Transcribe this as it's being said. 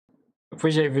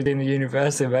Appreciate you doing the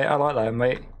university, mate. I like that,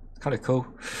 mate. It's kind of cool.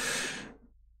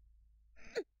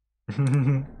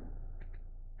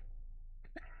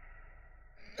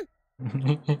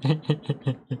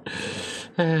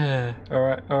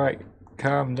 Alright.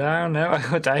 Calm down now.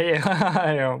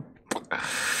 Damn.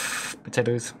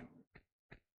 Potatoes.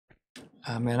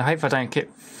 Oh man, I hope I don't keep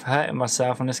hurting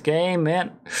myself in this game,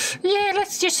 man. Yeah,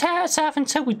 let's just hurt ourselves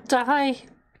until we die.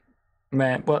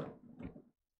 Man, what?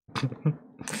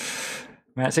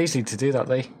 Man, it's easy to do that,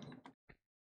 though.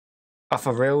 Off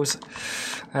of reels.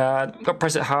 Got to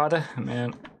press it harder,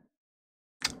 man.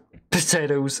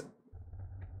 Potatoes.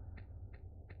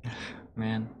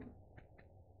 Man.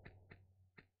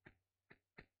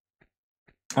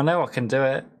 I know I can do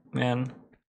it, man.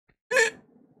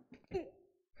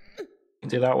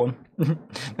 Do that one.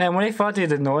 Man, what if I do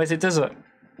the noise? It does it.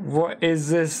 What is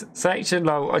this section?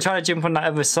 Like, I try to jump on that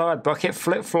other side, but I keep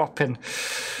flip-flopping.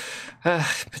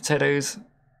 Potatoes.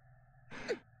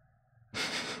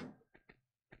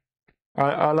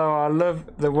 I love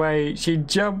the way she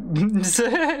jumps.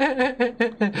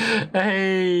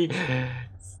 Hey,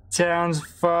 town's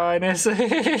finest. How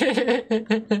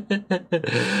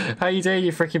you doing,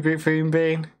 you freaking boot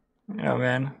bean? Oh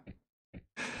man.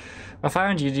 I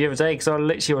found you the other day because I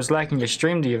literally was liking your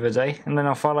stream the other day, and then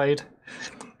I followed.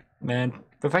 Man,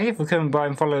 but thank you for coming by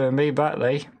and following me back,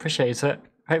 though. Appreciate it.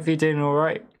 Hope you're doing all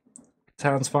right.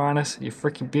 Town's finest, you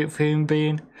freaking beautiful human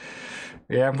being.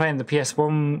 Yeah, I'm playing the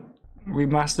PS1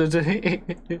 Remastered.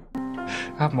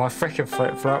 Oh my freaking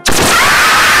flip flop.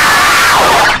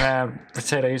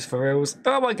 Potatoes for reals.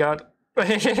 Oh my god. But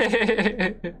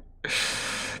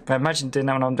imagine doing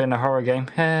that when I'm doing a horror game.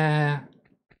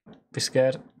 Be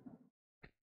scared.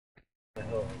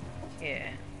 Yeah.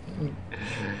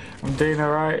 I'm doing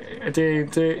alright. Doing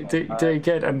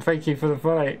good, and thank you for the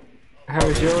fight.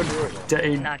 How's your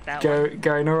day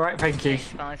going alright? Thank you.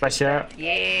 Bless you out.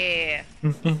 Yeah.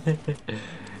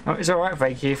 Oh, it's alright,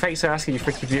 thank you. Thanks for asking, you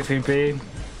freaking beautiful being.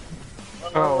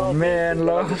 Oh man,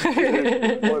 love.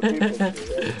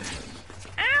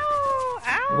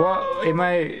 Ow! What,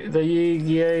 mate? The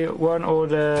Yu-Gi-Oh one or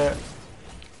the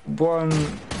one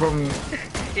from?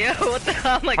 Yo, what the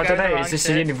hell? I don't know. Is this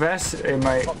a university,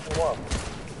 mate?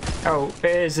 Oh, it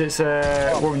is. It's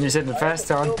what you said the first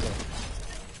time.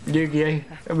 Yu-Gi-Oh.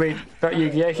 I mean, not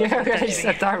Yu-Gi-Oh. Yeah, I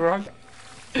said that wrong.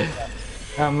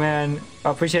 Oh man,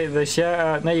 I appreciate the shout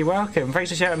out. No, you're welcome.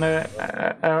 Thanks for shouting out.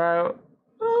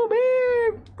 Oh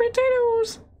man,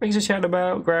 potatoes. Thanks for shouting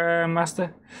about Grandmaster.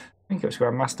 I think it was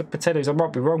Grandmaster. Potatoes, I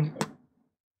might be wrong.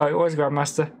 Oh, it was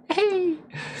Grandmaster. Hey.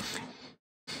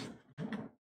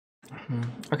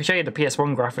 I can show you the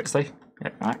PS1 graphics though.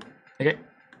 Yeah, alright. Okay.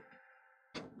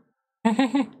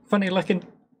 Funny looking.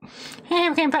 Hey,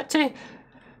 we're going back to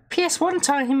PS1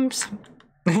 times.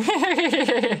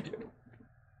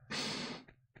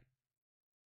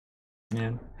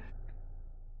 Yeah.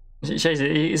 It shows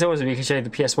it's always we can show you the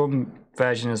PS1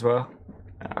 version as well.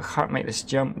 I can't make this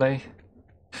jump though.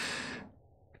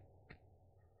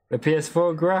 The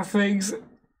PS4 graphics.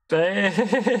 I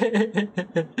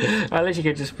literally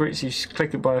could just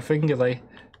click it by a finger though.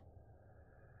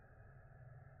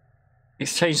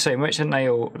 It's changed so much, haven't they?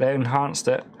 Or they enhanced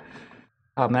it.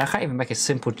 Oh man, I can't even make a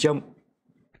simple jump.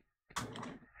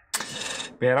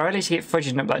 Man, I literally keep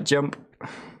fudging up that jump.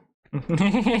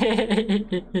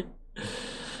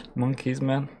 Monkeys,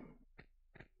 man.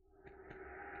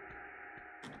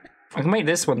 I can make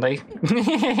this one though.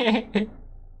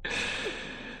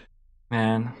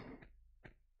 Man.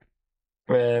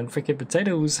 Freaking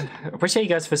potatoes. I appreciate you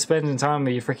guys for spending time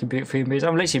with your freaking beautiful humans.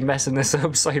 I'm literally messing this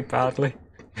up so badly.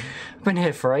 I've been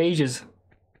here for ages.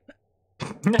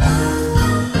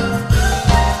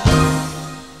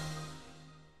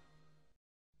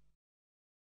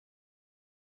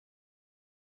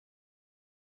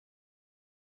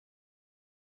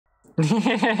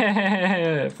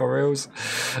 For reals.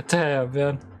 Damn,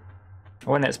 man. I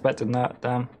wasn't expecting that,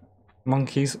 damn.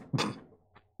 Monkeys.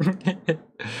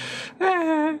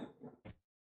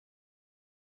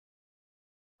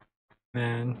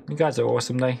 Man, you guys are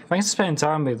awesome, though. Thanks for spending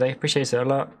time with me, they appreciate it a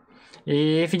lot.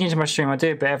 If you're new to my stream, I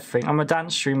do a bit of everything. I'm a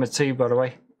dance streamer too, by the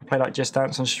way. I play like Just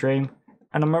Dance on stream.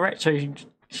 And I'm a retro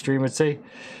streamer too.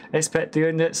 Expect the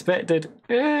unexpected.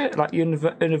 Like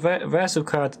universal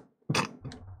card. I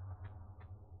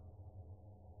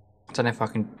don't know if I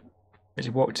can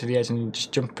just walk to the edge and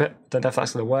just jump it. Don't know if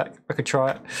that's going to work. I could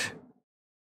try it.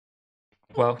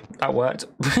 Well, that worked.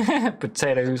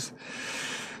 Potatoes.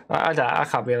 I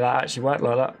can't believe that actually worked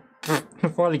like that. I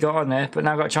finally got on there, but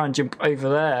now I've got to try and jump over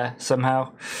there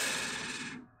somehow.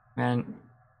 Man,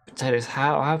 potatoes,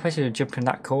 how am I supposed to jump in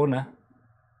that corner?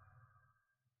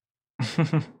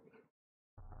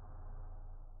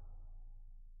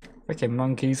 Freaking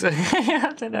monkeys.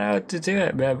 I don't know how to do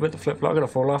it, man. With the flip-flop, I'm gonna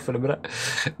fall off in a minute.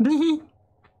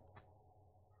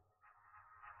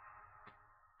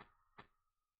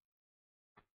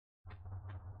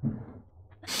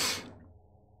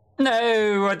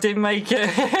 No, I didn't make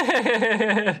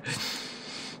it.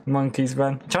 Monkeys,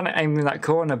 man. I'm trying to aim in that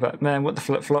corner, but man, what the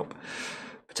flip-flop.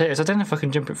 Potatoes, I don't know if I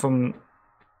can jump it from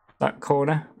that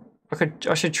corner.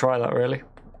 I should try that, really.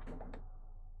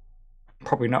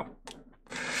 Probably not.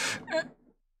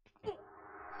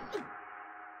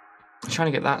 I'm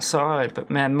trying to get that side, but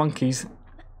man, monkeys.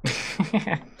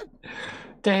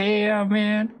 Damn,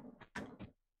 man.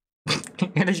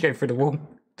 At least go through the wall.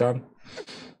 Done.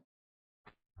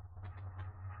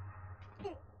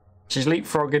 She's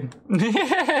leapfrogging.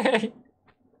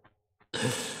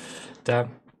 Damn.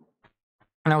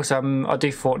 And also, I do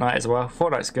Fortnite as well.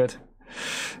 Fortnite's good.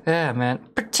 Yeah, man.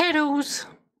 Potatoes!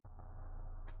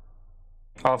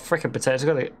 Oh, freaking potatoes.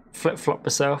 I've got to flip-flop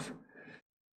myself.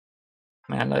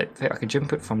 Man, I don't think I can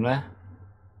jump it from there.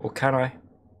 Or can I?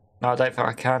 No, I don't think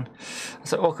I can.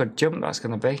 That's an awkward jump that's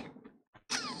going to be.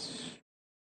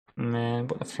 Man,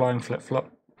 what the flying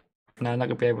flip-flop. No, I'm not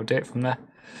going to be able to do it from there.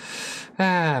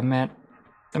 Ah, man.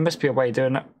 There must be a way of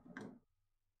doing it.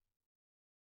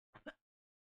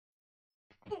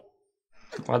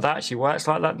 Well, that actually works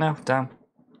like that now. Damn.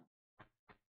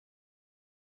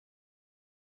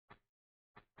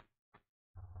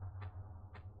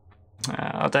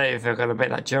 I don't even think I'm going to make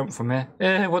that jump from here.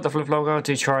 Yeah, what the flip-flop I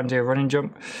do try and do a running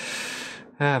jump.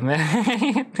 Ah,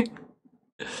 man.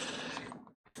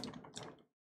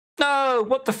 No,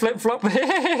 what the flip-flop?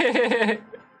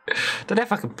 Don't know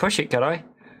if I can push it, can I?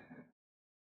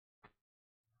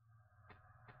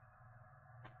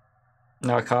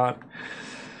 No, I can't.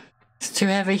 It's too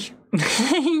heavy.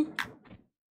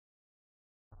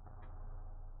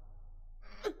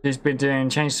 He's been doing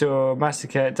Chainsaw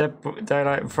Massacre,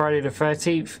 Daylight, Friday the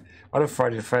 13th. I love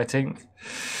Friday the 13th.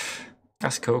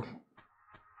 That's cool.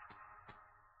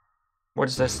 What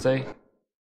does this do?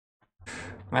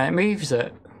 Man, it moves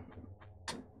it.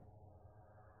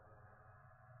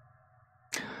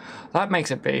 That makes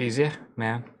it a bit easier,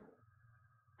 man.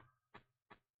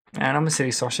 Man, I'm a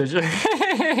silly sausage.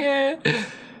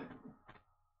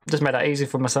 Just made that easy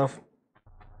for myself.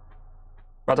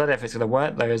 I don't know if it's gonna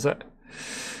work though, is it?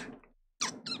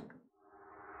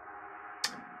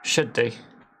 Should do.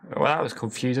 Well, that was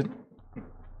confusing.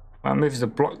 Well, it moves the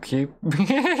block cube.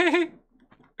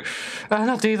 I'll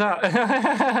not do that.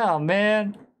 Oh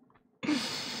man.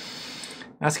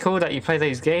 That's cool that you play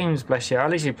these games, bless you. I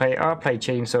play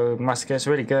Chainsaw Massacre, it's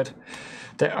really good.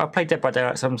 I play Dead by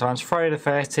Daylight sometimes. Friday the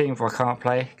 13th I can't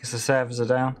play because the servers are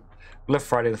down. Love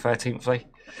Friday the 13th play.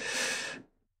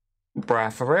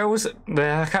 Bruh, for reals?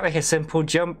 I can't make a simple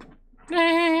jump.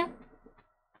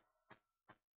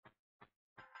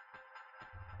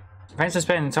 Thanks for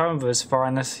spending time with us,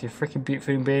 Finest, you freaking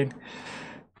beautiful being.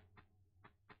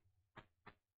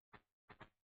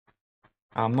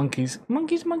 Ah, monkeys.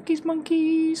 Monkeys, monkeys,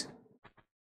 monkeys.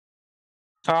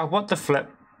 Ah, what the flip?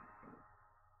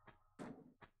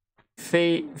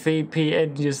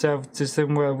 VPN yourself to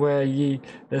somewhere where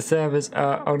the servers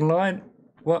are online.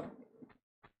 What?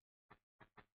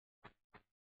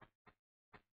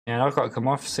 Yeah, I've got to come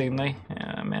off soon, though.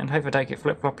 Yeah, man. Hope I don't get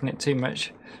flip-flopping it too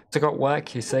much. So I got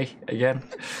work, you see, again.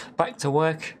 Back to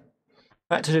work.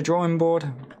 Back to the drawing board.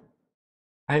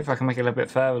 I hope I can make it a little bit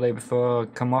further though before I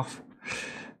come off.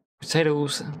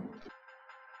 Potatoes.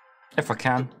 If I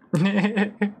can.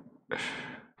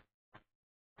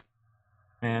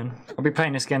 Man, I'll be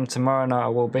playing this again tomorrow night, I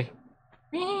will be.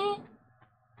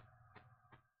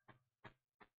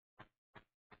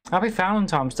 Happy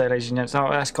Valentine's Day, ladies and gents. Oh,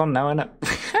 that's gone now, isn't it?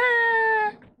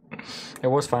 It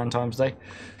was Valentine's Day.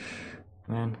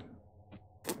 Man.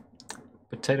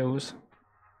 Potatoes.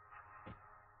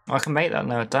 I can make that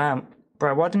now, damn.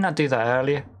 Bro, why didn't I do that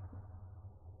earlier?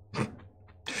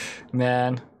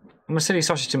 Man. I'm a silly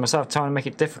sausage to myself, trying to make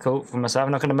it difficult for myself.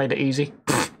 I'm not going to make it easy.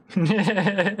 I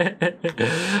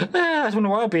just wonder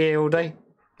why I'll be here all day.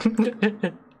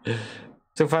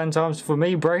 Still Valentine's for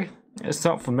me, bro. It's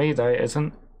not for me, though, it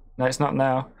isn't. No, it's not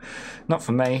now. Not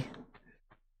for me.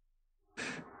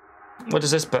 What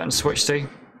does this button switch to?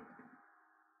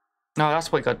 No,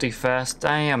 that's what you got to do first.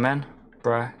 Damn, man.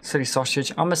 Bruh, silly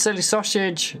sausage. I'm a silly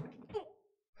sausage.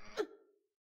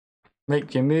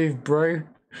 Make your move, bro.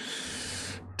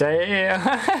 Damn.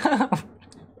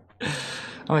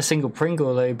 I'm a single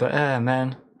Pringle, though, but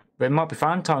man. But it might be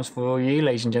Valentine's for all you,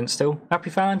 ladies and gents, still. Happy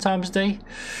Valentine's Day.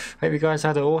 Hope you guys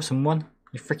had an awesome one.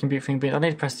 You freaking beautiful beings. I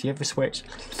need to press the other switch.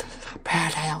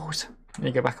 Parallels. Let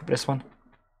me go back up this one.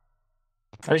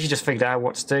 I literally just figured out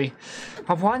what to do.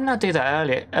 Oh, why didn't I do that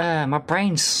earlier? My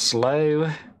brain's slow.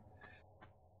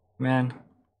 Man.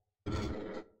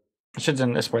 I should have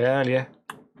done it this way earlier.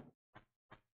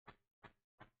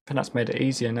 And that's made it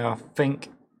easier now, I think.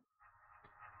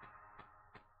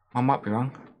 I might be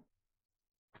wrong.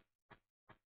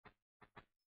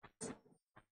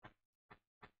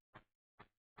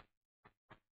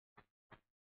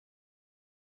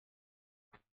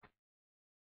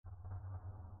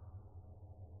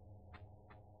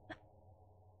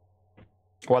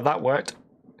 Well, that worked.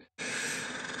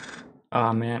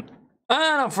 Oh, man.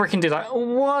 I don't freaking do that.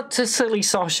 What a silly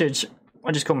sausage.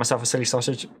 I just called myself a silly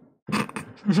sausage. I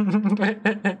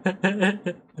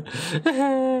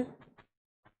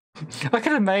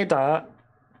could have made that.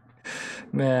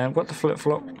 Man, what the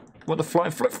flip-flop? What the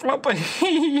flying flip-flop?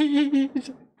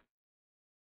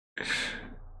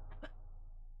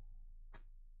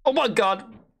 Oh my god!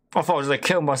 I thought I was gonna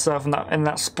kill myself in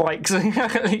that spikes. I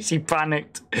literally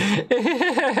panicked.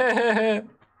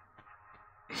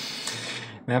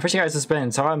 Man, I appreciate you guys for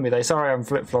spending time with me. Sorry I'm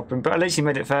flip-flopping, but I literally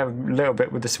made it fair a little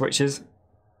bit with the switches.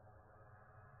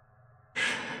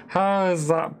 How is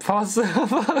that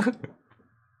possible?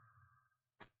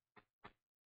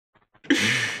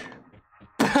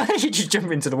 You just jump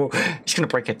into the wall. It's gonna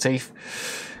break her teeth.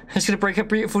 It's gonna break her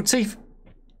beautiful teeth.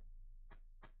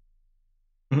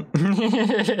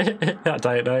 I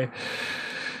don't know.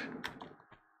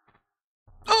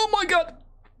 Oh my god!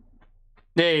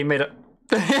 Yeah, he made it.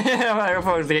 I thought I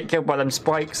was gonna get killed by them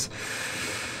spikes.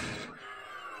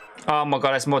 Oh my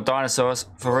god, that's more dinosaurs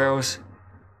for reals.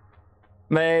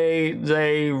 May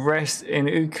they rest in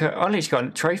Uka. I at least got a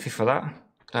trophy for that.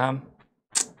 Damn.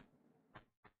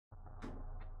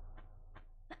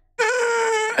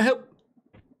 Help!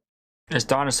 There's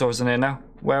dinosaurs in here now.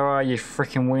 Where are you,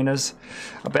 freaking wieners?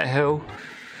 I bet hill.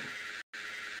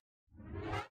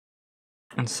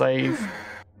 And save.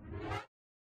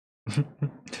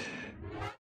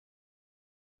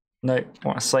 No, I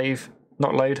want to save,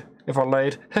 not load. If I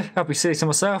load, I'll be silly to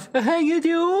myself. How you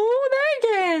do that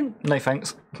again? No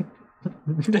thanks.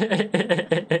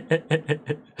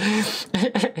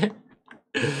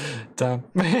 Damn.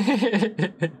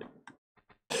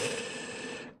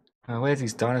 Where's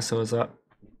these dinosaurs at?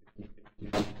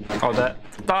 Oh, that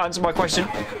answered my question.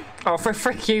 Oh,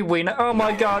 frick you, wiener. Oh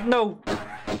my god, no.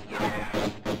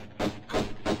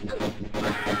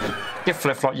 You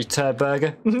flip-flop, you turd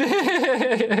burger.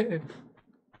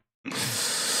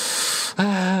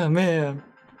 Ah, man.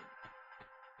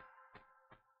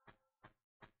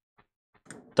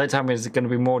 Don't tell me there's going to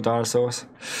be more dinosaurs.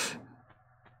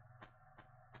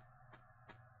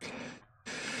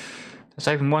 Let's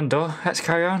open one door. Let's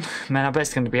carry on. Man, I bet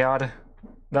it's going to be harder.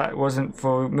 That wasn't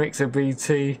for Mixer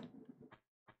BT.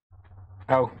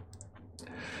 Oh.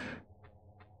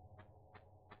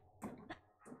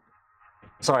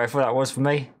 Sorry, I thought that was for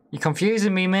me. You're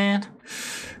confusing me, man.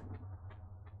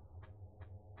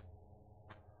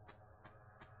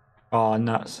 Oh,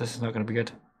 nuts. This is not going to be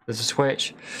good. There's a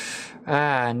switch.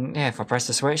 And yeah, if I press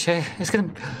the switch here, it's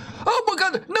going to... Oh my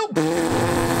god! No!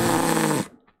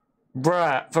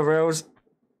 Bruh, for reals.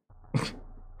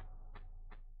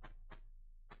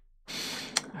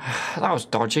 That was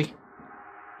dodgy.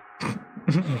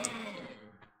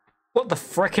 What the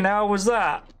frickin' hell was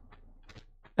that?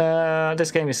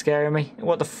 This game is scaring me.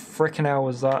 What the frickin' hell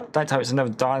was that? Don't tell me it's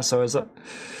another dinosaur, is it?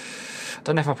 I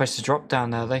don't know if I'm supposed to drop down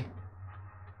there, though.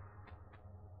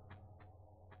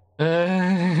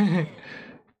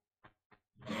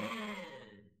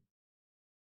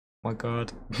 My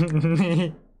god.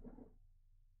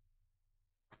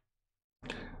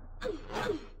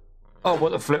 Oh,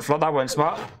 what the flip-flop, that wasn't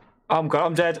smart. Oh my god,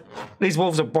 I'm dead. These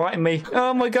wolves are biting me.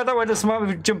 Oh my god, that wasn't smart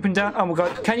with jumping down. Oh my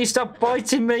god, can you stop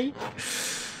biting me?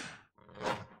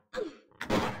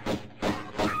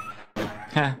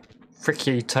 Ha, frick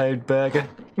you, toad burger.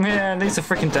 Yeah, these are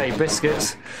freaking dirty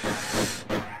biscuits.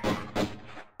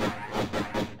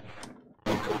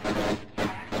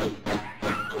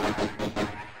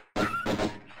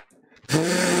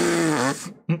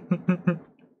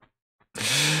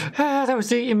 Ah, that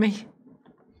was eating me.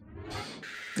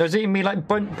 That was eating me like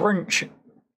burnt brunch.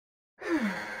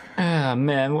 Ah,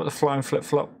 man, what the flying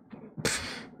flip-flop.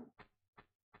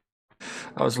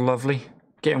 That was lovely.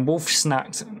 Getting wolf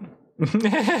snacked.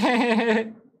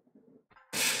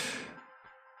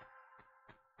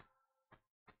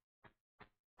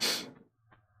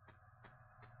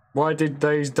 Why did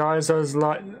those dinosaurs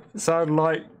sound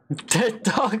like dead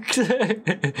dogs?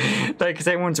 No, because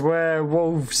they ones were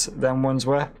wolves, them ones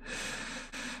were.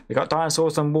 We got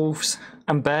dinosaurs and wolves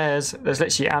and bears. There's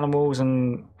literally animals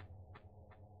and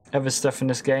other stuff in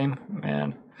this game,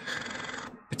 man.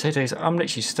 Potatoes. I'm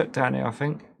literally stuck down here, I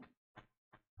think.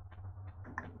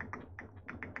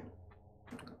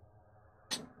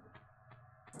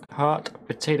 Heart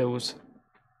potatoes.